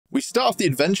We start off the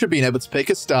adventure being able to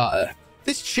pick a starter.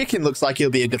 This chicken looks like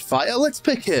he'll be a good fighter. Let's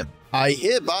pick him. I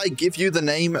hereby give you the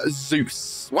name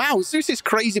Zeus. Wow, Zeus is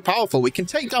crazy powerful. We can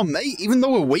take down Mate even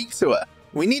though we're weak to her.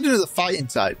 We need another fighting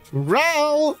type.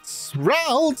 Ralts!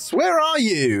 Ralts, where are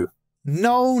you?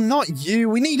 No, not you.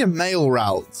 We need a male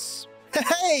Ralts.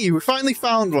 Hey, we finally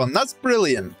found one. That's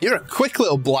brilliant. You're a quick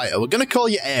little blighter. We're going to call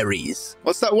you Aries.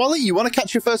 What's that, Wally? You want to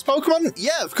catch your first Pokemon?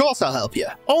 Yeah, of course I'll help you.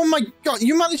 Oh my god,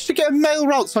 you managed to get a male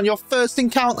Ralts on your first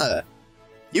encounter.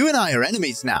 You and I are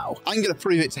enemies now. I'm going to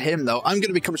prove it to him, though. I'm going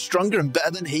to become stronger and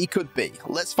better than he could be.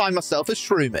 Let's find myself a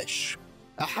Shroomish.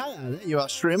 Aha, there you are,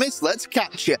 Shroomish. Let's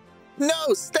catch you.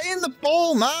 No, stay in the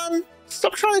ball, man.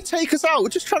 Stop trying to take us out. We're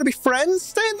just trying to be friends.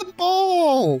 Stay in the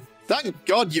ball. Thank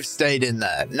God you've stayed in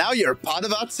there. Now you're a part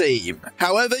of our team.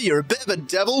 However, you're a bit of a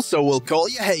devil, so we'll call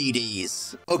you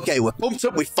Hades. Okay, we're pumped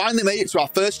up. We finally made it to our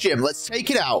first gym. Let's take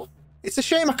it out. It's a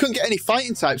shame I couldn't get any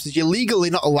fighting types as you're legally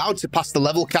not allowed to pass the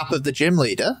level cap of the gym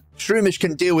leader. Shroomish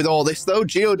can deal with all this though.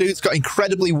 Geodude's got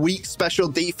incredibly weak special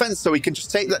defense, so we can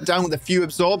just take that down with a few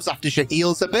absorbs after she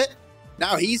heals a bit.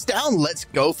 Now he's down, let's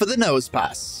go for the nose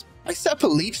pass. I set up a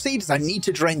leech seed as I need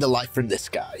to drain the life from this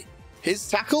guy. His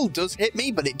tackle does hit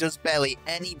me, but it does barely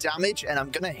any damage, and I'm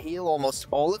gonna heal almost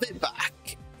all of it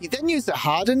back. He then used a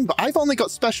harden, but I've only got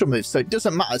special moves, so it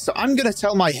doesn't matter, so I'm gonna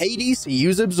tell my Hades to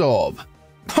use absorb.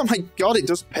 Oh my god, it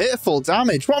does pitiful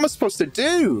damage. What am I supposed to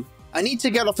do? I need to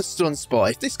get off a stun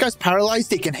spot. If this guy's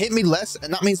paralyzed, he can hit me less,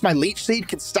 and that means my leech seed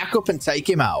can stack up and take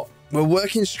him out. We're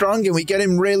working strong and we get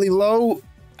him really low.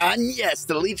 And yes,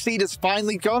 the leech seed has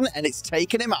finally gone and it's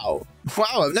taken him out.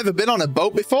 Wow, I've never been on a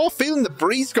boat before. Feeling the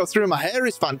breeze go through my hair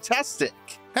is fantastic.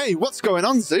 Hey, what's going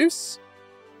on, Zeus?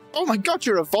 Oh my god,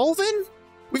 you're evolving?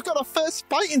 We've got our first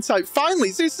fighting type,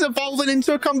 finally. Zeus is evolving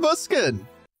into a Combusken.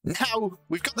 Now,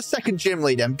 we've got the second gym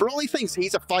leader, and Broly thinks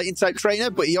he's a fighting type trainer,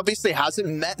 but he obviously hasn't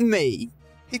met me.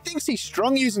 He thinks he's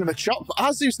strong using a Machop, but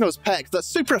our Zeus knows Peck. That's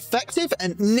super effective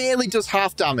and nearly does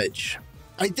half damage.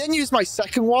 I then use my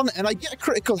second one, and I get a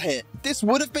critical hit. This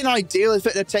would have been ideal if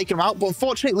it had taken him out, but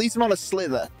unfortunately it leaves him on a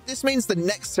slither. This means the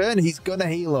next turn he's gonna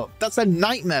heal up. That's a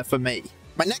nightmare for me.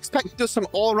 My next Peck does some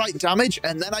alright damage,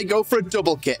 and then I go for a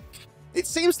double kick. It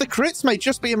seems the crits may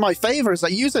just be in my favor as I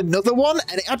use another one,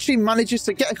 and it actually manages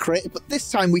to get a crit, but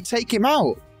this time we take him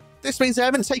out. This means I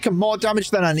haven't taken more damage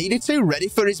than I needed to, ready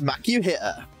for his Maku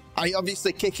hitter. I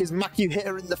obviously kick his Maku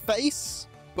hitter in the face,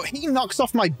 but he knocks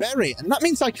off my berry, and that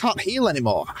means I can't heal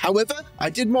anymore. However, I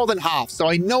did more than half, so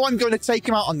I know I'm going to take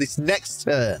him out on this next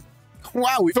turn.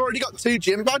 Wow, we've already got 2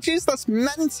 gym badges? That's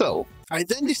mental. I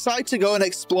then decide to go and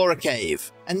explore a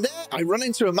cave, and there I run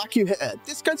into a Maku hitter.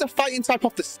 This guy's a fighting type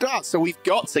off the start, so we've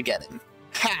got to get him.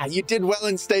 Ha, you did well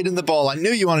and stayed in the ball. I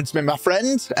knew you wanted to be my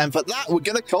friend, and for that, we're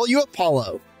going to call you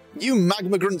Apollo. You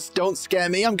magma grunts don't scare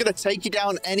me. I'm going to take you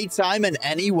down anytime and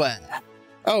anywhere.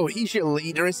 Oh, he's your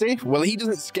leader, is he? Well, he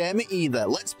doesn't scare me either.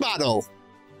 Let's battle.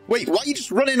 Wait, why are you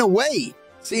just running away?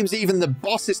 Seems even the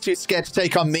boss is too scared to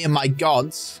take on me and my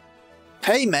gods.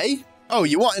 Hey, May. Oh,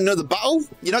 you want another battle?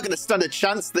 You're not going to stand a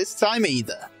chance this time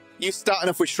either. You starting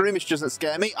off with Shroomish doesn't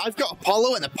scare me. I've got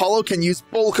Apollo, and Apollo can use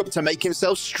Bulk Up to make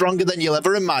himself stronger than you'll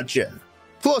ever imagine.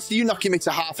 Plus, you knocking me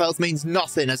to half health means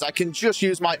nothing, as I can just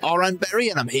use my Oran Berry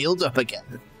and I'm healed up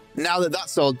again. Now that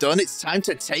that's all done, it's time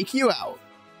to take you out.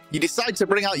 You decide to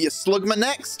bring out your Slugma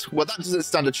next? Well, that doesn't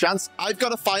stand a chance. I've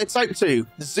got a fire type too.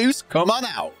 Zeus, come on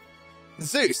out.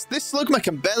 Zeus, this Slugma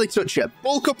can barely touch you.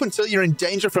 Bulk up until you're in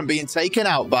danger from being taken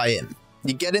out by him.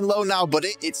 You're getting low now,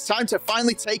 buddy. It's time to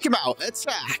finally take him out.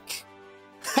 Attack.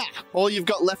 Ha! All you've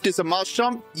got left is a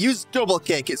Marshtomp. Use double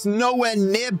kick. It's nowhere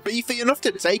near beefy enough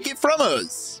to take it from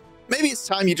us. Maybe it's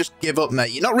time you just give up,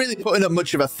 mate. You're not really putting up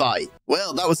much of a fight.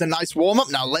 Well, that was a nice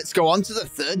warm-up. Now let's go on to the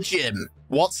third gym.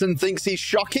 Watson thinks he's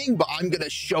shocking, but I'm going to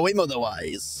show him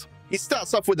otherwise. He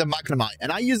starts off with a Magnemite,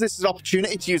 and I use this as an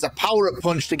opportunity to use a power-up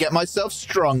punch to get myself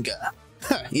stronger.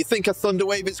 You think a Thunder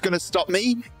Wave is going to stop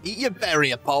me? Eat your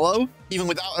berry, Apollo. Even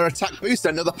without an attack boost,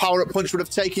 another power-up punch would have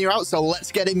taken you out, so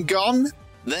let's get him gone.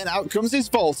 Then out comes his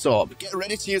Voltorb. Get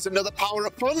ready to use another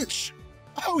power-up punch.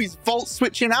 Oh, he's Volt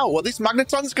switching out. Well, this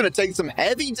Magneton's going to take some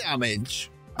heavy damage.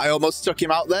 I almost took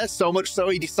him out there, so much so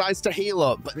he decides to heal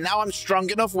up. But now I'm strong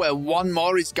enough where one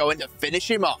more is going to finish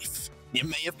him off. You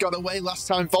may have got away last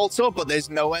time, Voltorb, but there's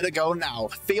nowhere to go now.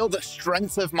 Feel the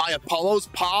strength of my Apollo's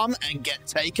palm and get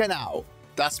taken out.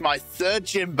 That's my third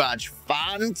gym badge.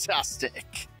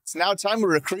 Fantastic. It's now time we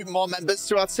recruit more members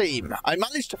to our team. I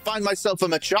managed to find myself a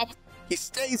Machop. He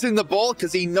stays in the ball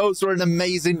because he knows we're an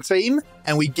amazing team,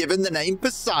 and we give him the name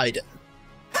Poseidon.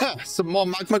 Some more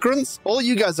Magma Grunts? All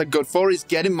you guys are good for is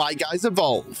getting my guys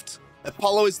evolved.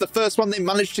 Apollo is the first one they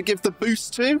managed to give the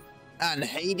boost to. And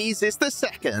Hades is the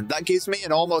second. That gives me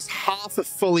an almost half a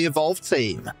fully evolved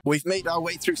team. We've made our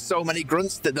way through so many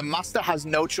grunts that the Master has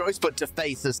no choice but to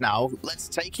face us now. Let's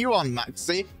take you on,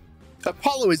 Maxi.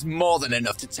 Apollo is more than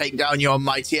enough to take down your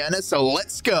mighty Enna, so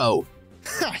let's go.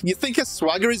 You think a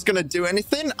swagger is going to do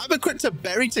anything? I'm equipped to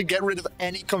berry to get rid of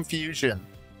any confusion.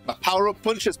 My power-up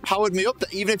punch has powered me up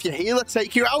that even if your healer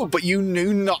take you out, but you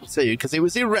knew not to because it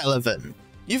was irrelevant.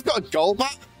 You've got a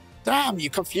Golbat? Damn, you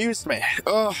confused me.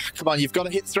 Oh, come on, you've got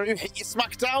to hit through, hit your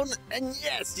smackdown, and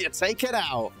yes, you take it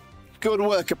out. Good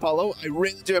work, Apollo. I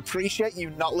really do appreciate you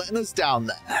not letting us down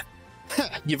there.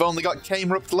 You've only got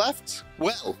Camerupt left?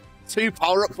 Well, 2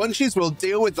 power-up punches will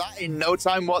deal with that in no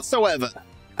time whatsoever.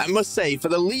 I must say, for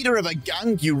the leader of a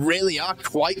gang, you really are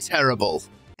quite terrible.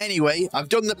 Anyway, I've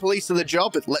done the police of the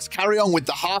job. Let's carry on with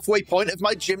the halfway point of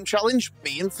my gym challenge,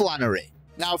 being Flannery.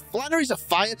 Now, Flannery's a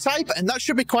fire type, and that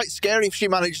should be quite scary if she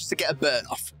manages to get a burn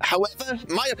off. However,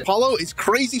 my Apollo is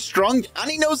crazy strong,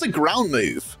 and he knows a ground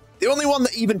move. The only one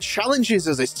that even challenges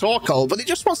us is Torkoal, but he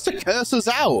just wants to curse us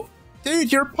out.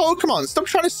 Dude, you're a Pokemon. Stop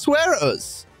trying to swear at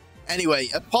us. Anyway,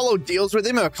 Apollo deals with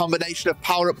him in a combination of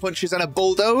power-up punches and a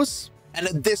bulldoze. And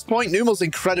at this point, Numel's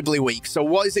incredibly weak, so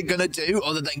what is it going to do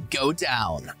other than go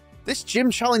down? This gym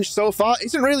challenge so far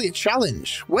isn't really a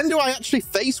challenge. When do I actually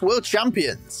face world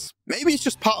champions? Maybe it's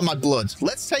just part of my blood.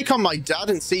 Let's take on my dad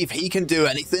and see if he can do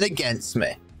anything against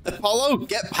me. Apollo,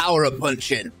 get power-up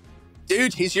punching.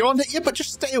 Dude, he's yawning at you, but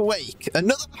just stay awake.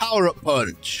 Another power-up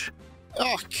punch.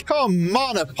 Oh, come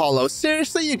on, Apollo.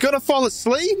 Seriously, you're gonna fall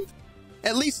asleep?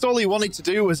 At least all he wanted to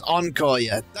do was encore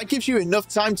you. That gives you enough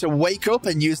time to wake up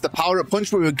and use the power-up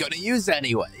punch we were gonna use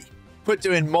anyway. We're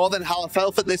doing more than half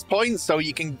health at this point, so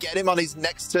you can get him on his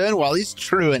next turn while he's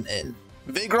truanting.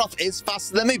 Vigoroth is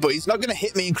faster than me, but he's not going to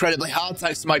hit me incredibly hard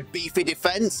thanks to my beefy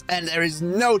defense, and there is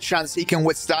no chance he can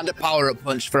withstand a power-up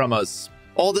punch from us.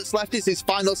 All that's left is his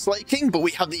final Slaking, but we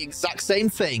have the exact same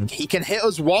thing. He can hit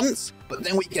us once, but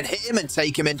then we can hit him and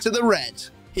take him into the red.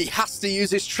 He has to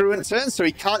use his truant turn, so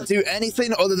he can't do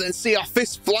anything other than see our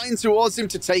fist flying towards him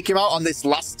to take him out on this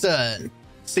last turn.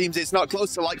 Seems it's not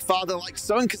close to like father like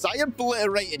son, because I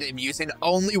obliterated him using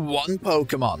only 1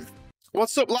 Pokemon.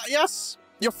 What's up, Latias?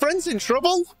 Your friend's in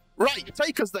trouble? Right,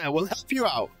 take us there, we'll help you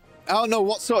out. I don't know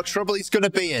what sort of trouble he's going to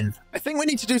be in. I think we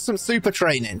need to do some super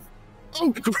training.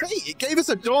 Oh, great, it gave us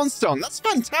a Dawnstone, that's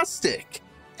fantastic.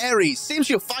 Ares, seems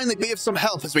you'll finally be of some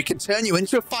help as we can turn you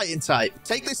into a fighting type.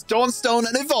 Take this Dawnstone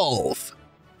and evolve.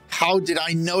 How did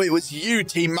I know it was you,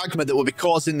 Team Magma, that would be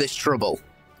causing this trouble?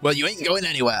 Well, you ain't going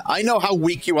anywhere. I know how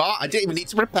weak you are. I didn't even need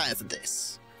to prepare for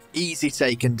this. Easy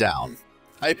taken down.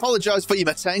 I apologize for your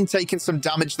Matang taking some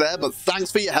damage there, but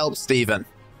thanks for your help, Stephen.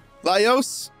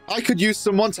 Laios, I could use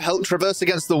someone to help traverse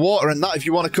against the water and that if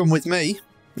you want to come with me.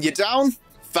 You down?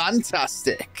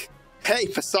 Fantastic. Hey,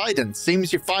 Poseidon,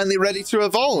 seems you're finally ready to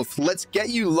evolve. Let's get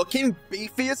you looking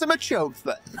beefy as a Machoke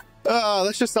then.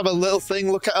 Let's just have a little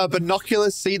thing, look at our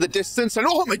binoculars, see the distance, and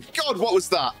oh my god, what was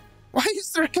that? Why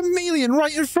is there a chameleon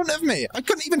right in front of me? I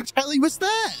couldn't even tell he was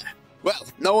there. Well,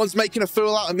 no one's making a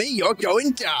fool out of me. You're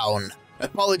going down.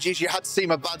 Apologies, you had to see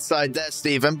my bad side there,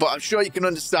 Stephen, but I'm sure you can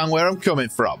understand where I'm coming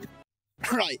from.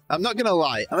 Right, I'm not going to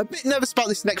lie. I'm a bit nervous about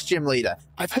this next gym leader.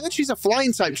 I've heard she's a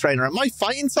flying type trainer, and my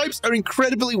fighting types are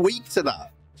incredibly weak to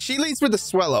that. She leads with the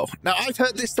Swellow. Now, I've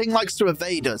heard this thing likes to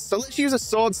evade us, so let's use a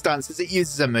Sword Stance as it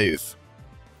uses a move.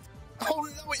 Oh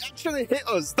no, it actually hit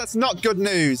us. That's not good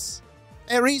news.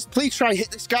 Ares, please try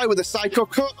hit this guy with a Psycho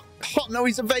Cut. Oh no,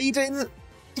 he's evading.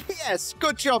 Yes,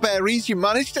 good job, Ares. You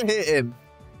managed to hit him.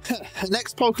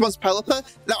 Next Pokemon's Pelipper.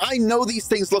 Now, I know these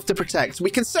things love to protect. We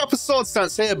can set up a Sword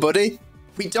Stance here, buddy.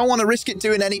 We don't want to risk it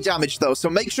doing any damage, though, so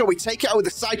make sure we take it out with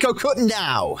a Psycho Cut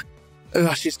now.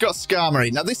 Ugh, she's got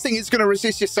Skarmory. Now, this thing is going to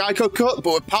resist your Psycho Cut,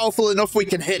 but we're powerful enough we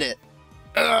can hit it.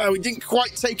 We didn't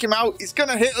quite take him out. He's going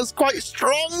to hit us quite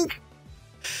strong.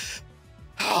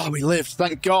 Oh, we lived,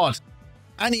 thank God.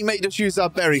 And he made us use our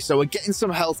berry, so we're getting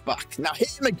some health back. Now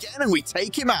hit him again and we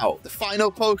take him out. The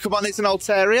final Pokemon is an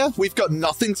Altaria. We've got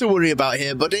nothing to worry about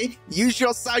here, buddy. Use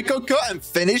your Psycho Cut and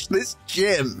finish this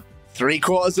gym.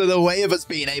 3/4 of the way of us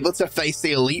being able to face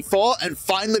the Elite Four and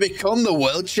finally become the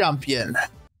world champion.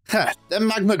 Them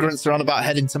Magma Grunts are on about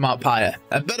heading to Mount Pyre.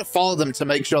 I'd better follow them to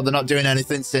make sure they're not doing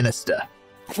anything sinister.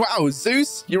 Wow,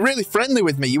 Zeus, you're really friendly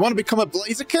with me. You want to become a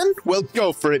Blaziken? Well,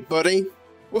 go for it, buddy.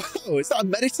 Whoa, is that a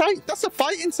Meditite? That's a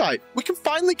fighting type. We can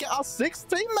finally get our 6th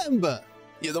team member.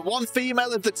 You're the one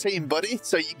female of the team, buddy,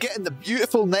 so you're getting the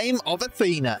beautiful name of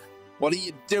Athena. What are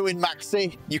you doing,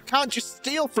 Maxi? You can't just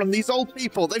steal from these old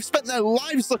people. They've spent their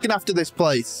lives looking after this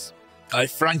place. I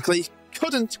frankly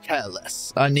couldn't care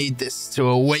less. I need this to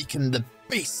awaken the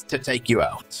beast to take you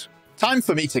out. Time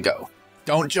for me to go.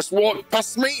 Don't just walk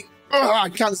past me. Ugh, I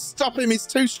can't stop him. He's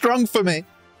too strong for me.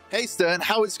 Hey, Stern,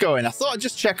 how it's going? I thought I'd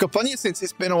just check up on you since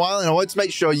it's been a while and I wanted to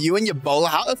make sure you and your bowler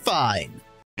hat are fine.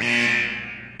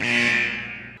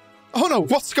 Oh no,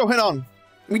 what's going on?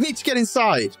 We need to get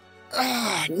inside.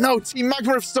 No, Team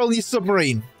Magma have stolen your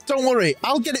submarine. Don't worry,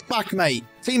 I'll get it back, mate.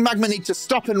 Team Magma need to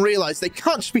stop and realize they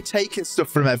can't just be taking stuff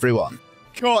from everyone.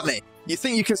 Courtney, you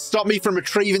think you can stop me from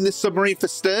retrieving this submarine for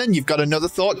Stern? You've got another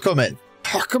thought coming.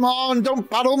 Oh, come on, don't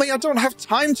battle me. I don't have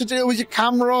time to deal with your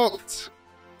camera.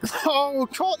 Oh,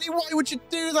 Courtney, why would you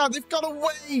do that? They've got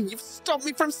away. You've stopped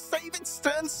me from saving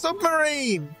Stern's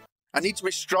submarine. I need to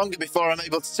be stronger before I'm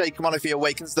able to take him on if he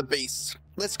awakens the beast.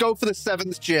 Let's go for the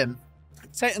 7th gym.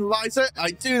 Tate and Liza, I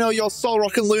do know your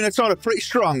Solrock and Lunatone are pretty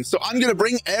strong, so I'm going to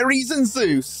bring Ares and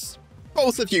Zeus.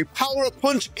 Both of you, power up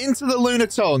punch into the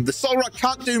Lunatone. The Solrock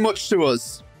can't do much to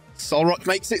us. Solrock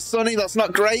makes it sunny, that's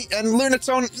not great. And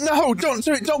Lunatone, no, don't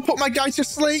do it. Don't put my guy to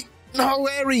sleep. No,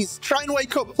 Ares, try and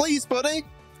wake up, please, buddy.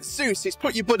 Zeus, he's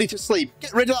put your buddy to sleep.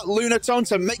 Get rid of that Lunatone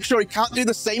to make sure he can't do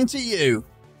the same to you.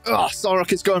 Oh,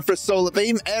 Solrock is going for a solar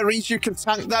beam. Ares, you can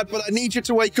tank that, but I need you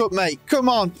to wake up, mate. Come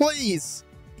on, please.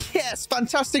 Yes,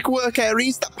 fantastic work,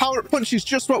 Ares. That power-up punch is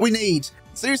just what we need.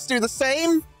 Zeus, do the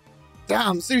same.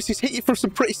 Damn, Zeus, he's hit you for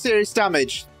some pretty serious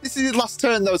damage. This is his last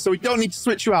turn, though, so we don't need to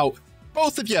switch you out.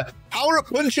 Both of you, power-up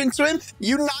punch into him,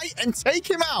 unite, and take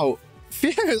him out.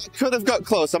 Phew, that could have got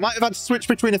close. I might have had to switch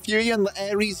between a few of you and let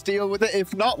Ares deal with it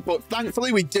if not, but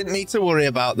thankfully we didn't need to worry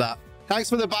about that. Thanks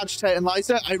for the badge, Tate and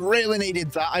Liza. I really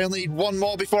needed that. I only need one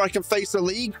more before I can face the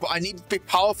League, but I need to be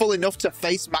powerful enough to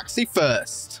face Maxi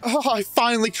first. Oh, I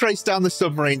finally traced down the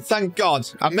submarine, thank God.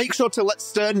 And make sure to let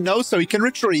Stern know so he can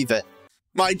retrieve it.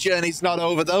 My journey's not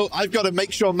over, though. I've got to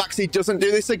make sure Maxi doesn't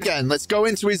do this again. Let's go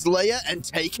into his lair and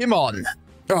take him on.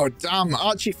 Oh, damn.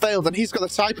 Archie failed, and he's got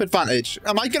the type advantage.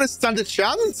 Am I going to stand a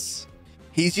chance?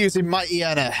 He's using Mighty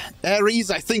Enna. Ares,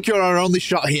 I think you're our only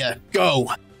shot here. Go.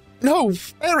 No,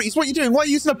 Ares, what are you doing? Why are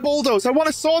you using a bulldoze? I want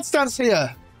a sword stance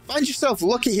here. Find yourself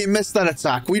lucky he missed that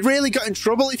attack. We really got in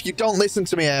trouble if you don't listen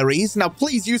to me, Ares. Now,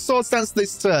 please use sword stance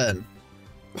this turn.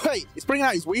 Wait, he's bringing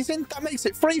out his Weezing? That makes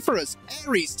it free for us.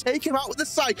 Ares, take him out with the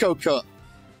Psycho Cut.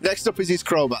 Next up is his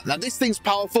Crobat. Now, this thing's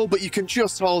powerful, but you can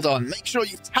just hold on. Make sure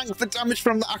you tank the damage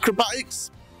from the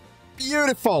acrobatics.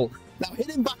 Beautiful. Now,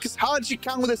 hit him back as hard as you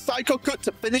can with a Psycho Cut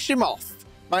to finish him off.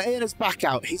 My Aena's back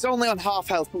out. He's only on half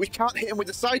health, but we can't hit him with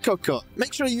the Psycho Cut.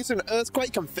 Make sure you use an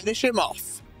Earthquake and finish him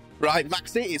off. Right,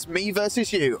 Maxi, it's me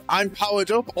versus you. I'm powered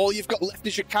up. All you've got left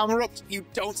is your camera up. You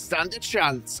don't stand a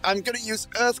chance. I'm going to use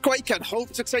Earthquake and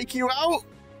hope to take you out.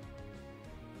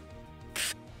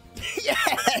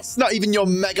 Yes! Not even your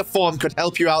Mega Form could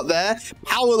help you out there.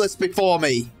 Powerless before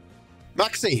me.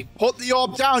 Maxi, put the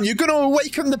orb down. You're going to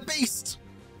awaken the beast.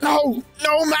 No,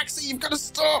 no, Maxi, you've got to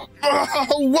stop.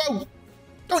 Oh, whoa.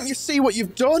 Don't you see what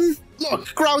you've done? Look,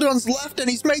 Groudon's left and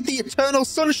he's made the Eternal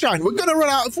Sunshine. We're going to run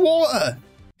out of water.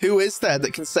 Who is there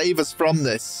that can save us from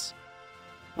this?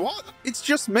 What? It's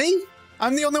just me?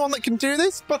 I'm the only one that can do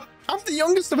this? But I'm the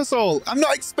youngest of us all. I'm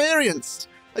not experienced.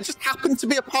 I just happen to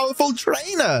be a powerful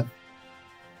trainer.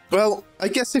 Well, I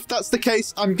guess if that's the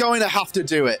case, I'm going to have to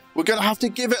do it. We're going to have to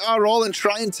give it our all and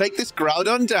try and take this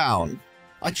Groudon down.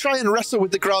 I try and wrestle with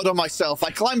the Groudon myself.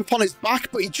 I climb upon his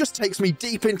back, but he just takes me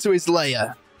deep into his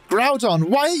lair. Groudon,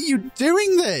 why are you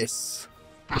doing this?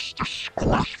 This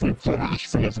disgraceful body is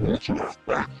full of water,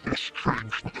 and this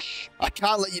dangerous. I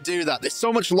can't let you do that. There's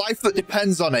so much life that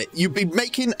depends on it. You'd be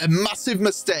making a massive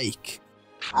mistake.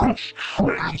 Just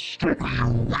try and stop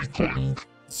you, weakling.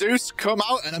 Zeus, come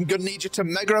out, and I'm going to need you to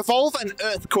Mega Evolve and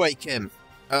Earthquake him.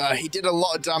 He did a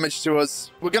lot of damage to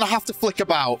us. We're going to have to flick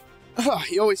about.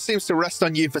 He always seems to rest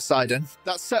on you, Poseidon.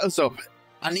 That set us up.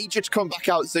 I need you to come back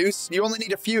out, Zeus. You only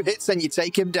need a few hits and you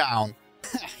take him down.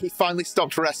 He finally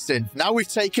stopped resting. Now we've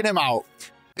taken him out.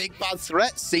 Big bad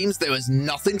threat seems there was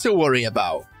nothing to worry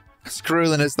about. As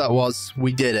grueling as that was,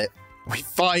 we did it. We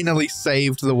finally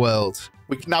saved the world.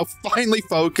 We can now finally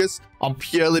focus on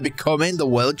purely becoming the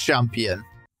world champion.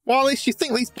 Wallace, you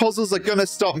think these puzzles are gonna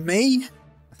stop me?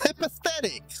 They're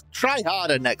pathetic. Try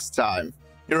harder next time.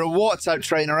 You're a water-type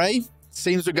trainer, eh?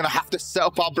 Seems we're gonna have to set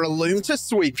up our Breloom to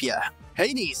sweep you.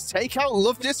 Hades, take out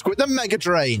Love Disc with a Mega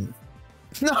Drain.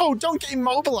 No, don't get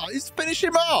immobilized. Finish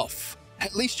him off.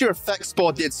 At least your effect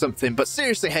spore did something, but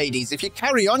seriously, Hades, if you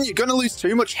carry on, you're gonna lose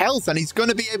too much health and he's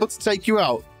gonna be able to take you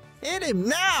out. Hit him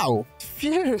now!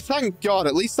 Phew, thank God,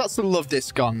 at least that's the Love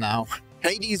Disc gone now.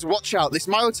 Hades, watch out. This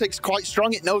Milotic's quite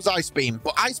strong, it knows Ice Beam,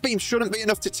 but Ice Beam shouldn't be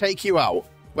enough to take you out.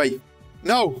 Wait,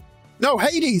 no. No,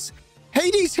 Hades!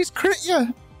 Hades, he's crit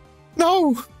you!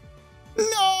 No!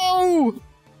 No!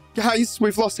 Guys,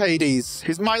 we've lost Hades.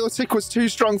 His Milotic was too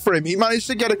strong for him. He managed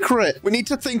to get a crit. We need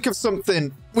to think of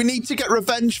something. We need to get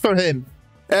revenge for him.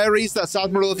 Ares, that's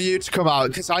admirable of you to come out,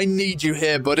 because I need you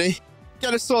here, buddy.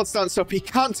 Get a sword stance up. He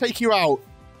can't take you out.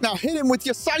 Now hit him with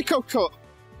your Psycho Cut.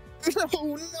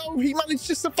 Oh no, he managed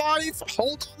to survive.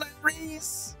 Hold on,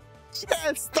 Ares.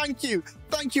 Yes, thank you.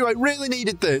 Thank you, I really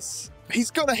needed this.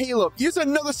 He's gonna heal up. Use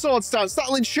another sword stance.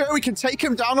 That'll ensure we can take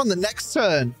him down on the next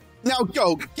turn. Now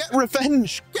go, get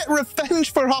revenge. Get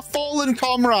revenge for our fallen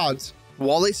comrade.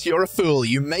 Wallace, you're a fool.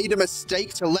 You made a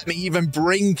mistake to let me even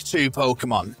bring 2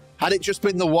 Pokemon. Had it just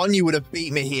been the one, you would have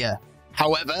beat me here.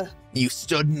 However, you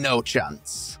stood no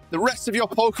chance. The rest of your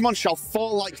Pokemon shall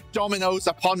fall like dominoes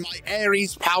upon my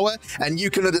Ares power, and you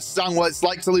can understand what it's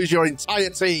like to lose your entire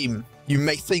team. You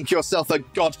may think yourself a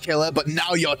god killer, but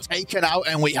now you're taken out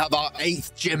and we have our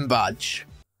 8th gym badge.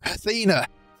 Athena,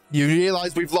 you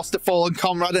realize we've lost a fallen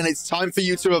comrade and it's time for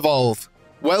you to evolve.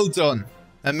 Well done.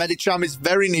 And Medicham is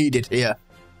very needed here.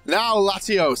 Now,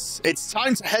 Latios, it's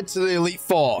time to head to the Elite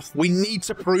Four. We need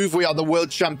to prove we are the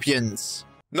world champions.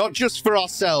 Not just for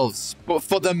ourselves, but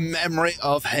for the memory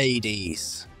of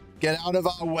Hades. Get out of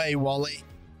our way, Wally.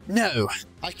 No,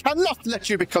 I cannot let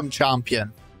you become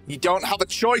champion. You don't have a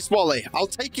choice, Wally. I'll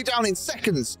take you down in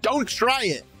seconds. Don't try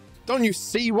it. Don't you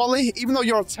see, Wally? Even though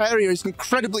your Altaria is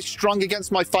incredibly strong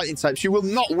against my fighting types, you will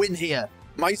not win here.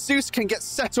 My Zeus can get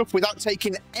set up without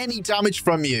taking any damage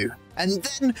from you. And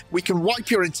then we can wipe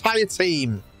your entire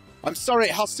team. I'm sorry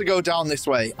it has to go down this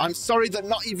way. I'm sorry that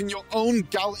not even your own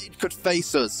Gallade could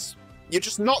face us. You're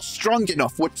just not strong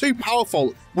enough. We're too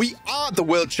powerful. We are the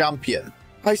world champion.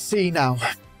 I see now.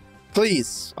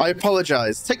 Please, I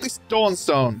apologize. Take this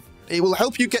Dawnstone. It will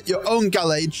help you get your own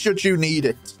Gallade should you need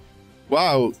it.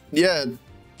 Wow, yeah.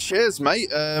 Cheers,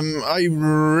 mate. I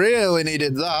really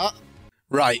needed that.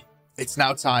 Right, it's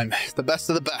now time. The best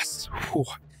of the best. Whew.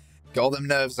 Get all them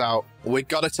nerves out. We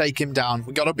gotta take him down.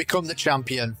 We gotta become the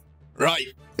champion. Right,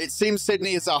 it seems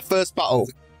Sydney is our first battle.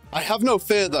 I have no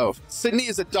fear though. Sydney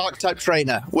is a dark type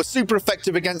trainer. We're super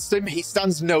effective against him. He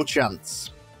stands no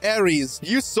chance. Ares,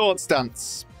 use Sword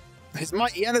Stance. His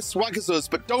mighty Enna swaggers us,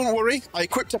 but don't worry. I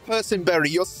equipped a Person Berry.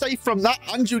 You're safe from that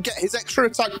and you get his extra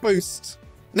attack boost.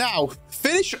 Now,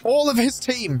 finish all of his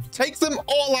team. Take them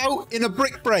all out in a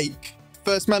brick break.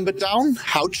 First member down?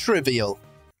 How trivial.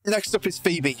 Next up is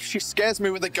Phoebe. She scares me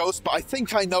with a ghost, but I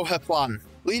think I know her plan.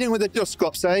 Leading with a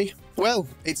Dusclops, eh? Well,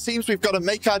 it seems we've got to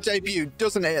make our debut,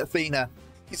 doesn't it, Athena?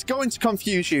 He's going to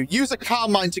confuse you. Use a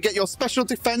Calm Mind to get your special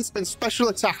defense and special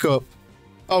attack up.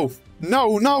 Oh,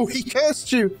 no, he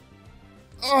cursed you.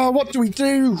 Oh, what do we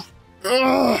do?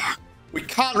 Ugh. We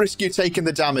can't risk you taking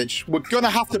the damage. We're going to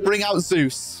have to bring out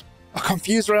Zeus. A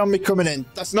Confuse Ray on me coming in.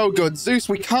 That's no good. Zeus,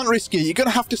 we can't risk you. You're going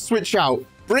to have to switch out.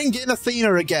 Bring in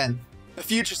Athena again. A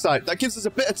Future Sight. That gives us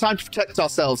a bit of time to protect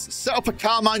ourselves. Set up a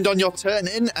Calm Mind on your turn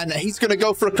in, and he's going to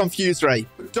go for a Confuse Ray.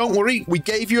 But don't worry, we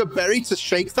gave you a berry to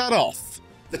shake that off.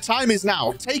 The time is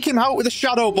now. Take him out with a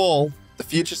Shadow Ball. The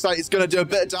Future Sight is going to do a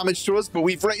bit of damage to us, but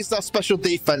we've raised our special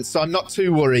defense, so I'm not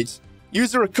too worried.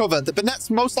 Use a Recover. The Banette's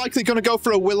most likely going to go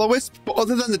for a Will-O-Wisp, but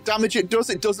other than the damage it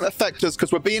doesn't affect us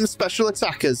because we're being special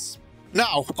attackers.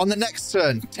 Now, on the next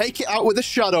turn, take it out with a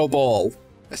Shadow Ball.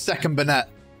 A second Banette.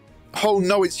 Oh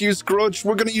no, it's used Grudge.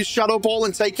 We're going to use Shadow Ball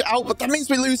and take it out, but that means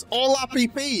we lose all our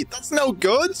PP. That's no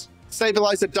good.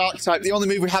 Stabilize a Dark type. The only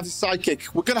move we have is Psychic.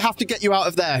 We're going to have to get you out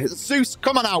of there. Zeus,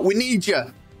 come on out. We need you.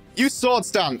 Use Sword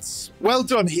Stance. Well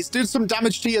done. He's doing some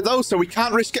damage to you though, so we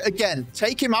can't risk it again.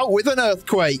 Take him out with an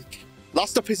Earthquake.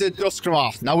 Last up is a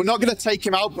Dusknoir. Now, we're not going to take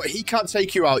him out, but he can't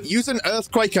take you out. Use an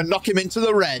Earthquake and knock him into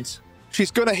the red.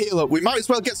 She's going to heal up. We might as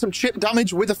well get some chip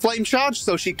damage with a Flame Charge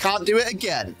so she can't do it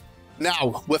again.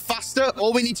 Now, we're faster.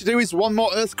 All we need to do is one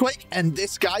more Earthquake, and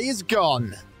this guy is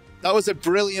gone. That was a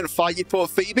brilliant fight, you poor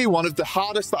Phoebe. One of the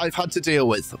hardest that I've had to deal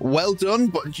with. Well done,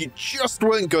 but you just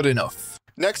weren't good enough.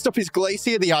 Next up is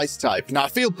Glacier, the Ice type. Now, I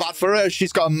feel bad for her as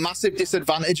she's got a massive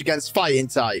disadvantage against fighting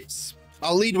types.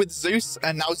 I'll lead with Zeus,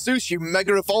 and now Zeus, you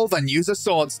Mega Evolve and use a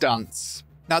Sword Stance.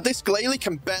 Now this Glalie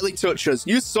can barely touch us.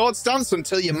 Use Sword Stance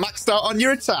until you're maxed out on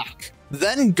your attack.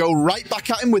 Then go right back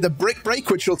at him with a Brick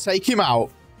Break, which will take him out.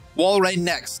 Walrein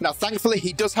next. Now thankfully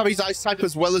he does have his Ice type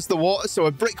as well as the Water, so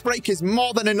a Brick Break is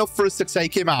more than enough for us to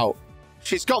take him out.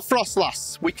 She's got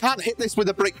Frostlass. We can't hit this with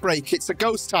a Brick Break. It's a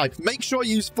Ghost type. Make sure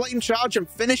you use Flame Charge and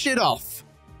finish it off.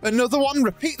 Another one.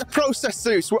 Repeat the process,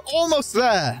 Zeus. We're almost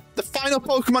there. The final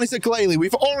Pokemon is a Glalie.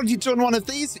 We've already done one of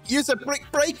these. Use a Brick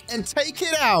Break and take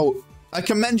it out. I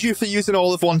commend you for using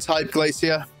all of one type,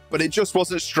 Glacier, but it just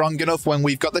wasn't strong enough when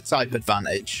we've got the type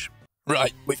advantage.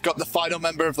 Right, we've got the final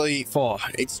member of the Elite Four.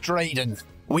 It's Drayden.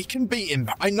 We can beat him.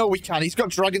 I know we can. He's got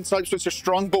dragon types which are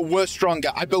strong, but we're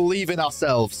stronger. I believe in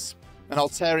ourselves. And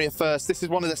Altaria first. This is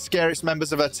one of the scariest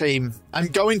members of our team. I'm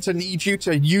going to need you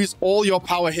to use all your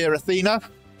power here, Athena.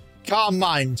 Calm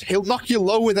mind. He'll knock you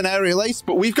low with an aerial ace,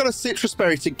 but we've got a citrus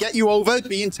berry to get you over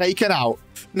being taken out.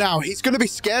 Now, he's going to be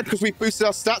scared because we boosted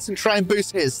our stats and try and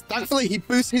boost his. Thankfully, he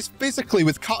boosts his physically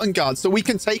with Cotton Guard, so we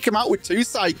can take him out with 2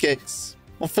 psychics.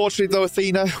 Unfortunately, though,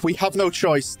 Athena, we have no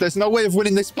choice. There's no way of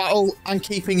winning this battle and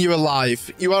keeping you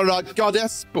alive. You are our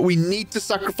goddess, but we need to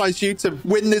sacrifice you to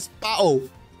win this battle.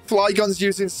 Flygon's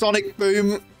using Sonic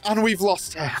Boom, and we've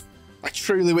lost her. I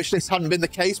truly wish this hadn't been the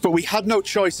case, but we had no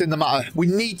choice in the matter. We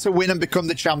need to win and become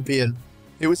the champion.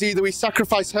 It was either we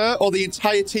sacrifice her or the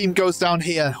entire team goes down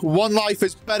here. 1 life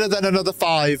is better than another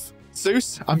 5.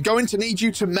 Zeus, I'm going to need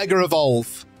you to Mega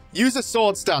Evolve. Use a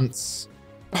Swords Dance.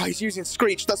 Oh, he's using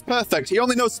Screech. That's perfect. He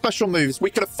only knows special moves.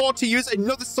 We can afford to use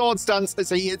another Swords Dance as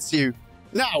he hits you.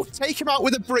 Now, take him out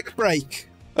with a Brick Break.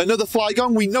 Another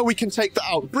Flygon. We know we can take that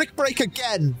out. Brick Break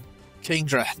again.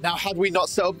 Kingdra. Now, had we not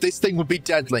set up, this thing would be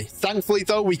deadly. Thankfully,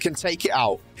 though, we can take it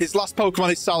out. His last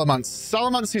Pokemon is Salamence.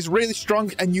 Salamence is really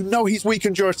strong, and you know he's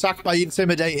weakened your attack by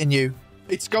intimidating you.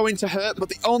 It's going to hurt, but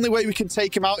the only way we can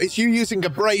take him out is you using a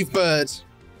Brave Bird.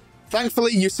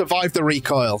 Thankfully, you survived the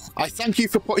recoil. I thank you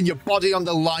for putting your body on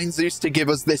the line, Zeus, to give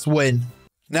us this win.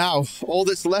 Now, all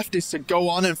that's left is to go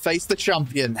on and face the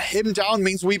champion. Him down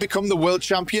means we become the world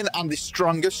champion and the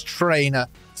strongest trainer.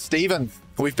 Steven,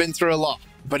 we've been through a lot,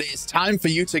 but it is time for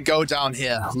you to go down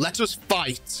here. Let us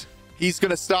fight. He's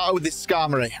going to start with his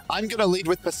Skarmory. I'm going to lead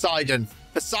with Poseidon.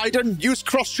 Poseidon, use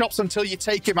cross chops until you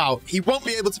take him out. He won't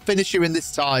be able to finish you in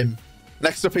this time.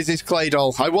 Next up is his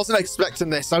Claydol. I wasn't expecting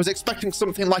this. I was expecting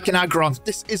something like an Aggron.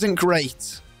 This isn't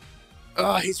great.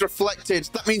 He's reflected.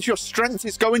 That means your strength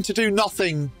is going to do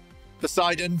nothing.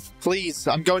 Poseidon, please,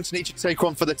 I'm going to need you to take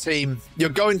one for the team. You're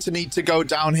going to need to go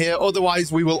down here,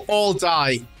 otherwise we will all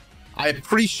die. I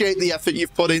appreciate the effort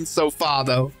you've put in so far,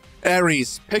 though.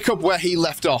 Ares, pick up where he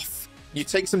left off. You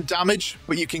take some damage,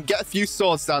 but you can get a few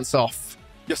Swords Dance off.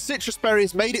 Your Citrus Berry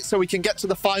has made it so we can get to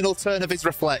the final turn of his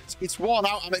Reflect. It's worn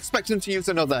out. I'm expecting him to use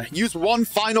another. Use one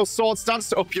final Swords Dance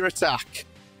to up your attack.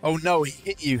 Oh no, he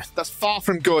hit you. That's far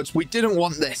from good. We didn't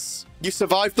want this. You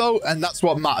survived though, and that's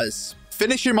what matters.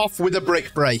 Finish him off with a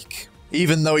Brick Break.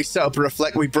 Even though he set up a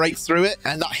Reflect, we break through it,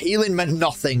 and that healing meant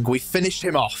nothing. We finished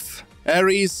him off.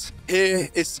 Ares, here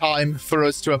is time for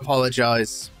us to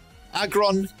apologize.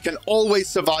 Aggron can always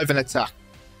survive an attack.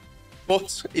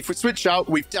 But if we switch out,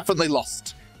 we've definitely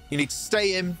lost. You need to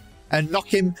stay in and knock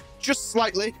him just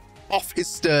slightly off his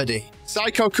sturdy.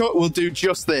 Psycho Cut will do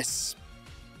just this.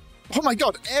 Oh my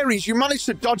god, Ares, you managed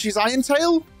to dodge his Iron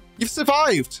Tail? You've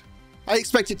survived. I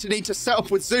expected to need to set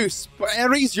up with Zeus, but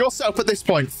Ares, you're set up at this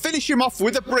point. Finish him off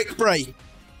with a Brick Break.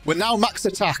 We're now max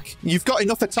attack. You've got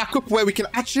enough attack up where we can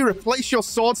actually replace your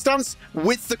Swords Dance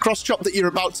with the Cross Chop that you're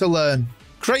about to learn.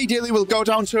 Cradily will go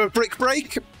down to a Brick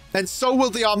Break, and so will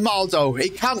the Armaldo.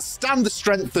 It can't stand the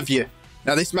strength of you.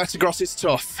 Now, this Metagross is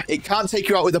tough. It can't take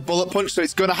you out with a Bullet Punch, so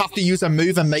it's going to have to use a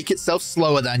move and make itself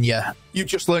slower than you. You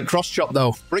just learned Cross Chop,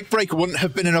 though. Brick Break wouldn't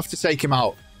have been enough to take him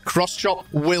out. Cross Chop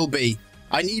will be.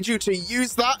 I need you to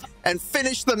use that and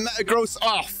finish the Metagross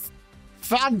off.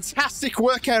 Fantastic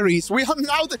work, Ares. We are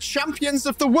now the champions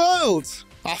of the world.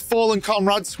 Our fallen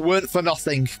comrades weren't for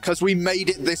nothing, because we made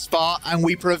it this far and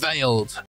we prevailed.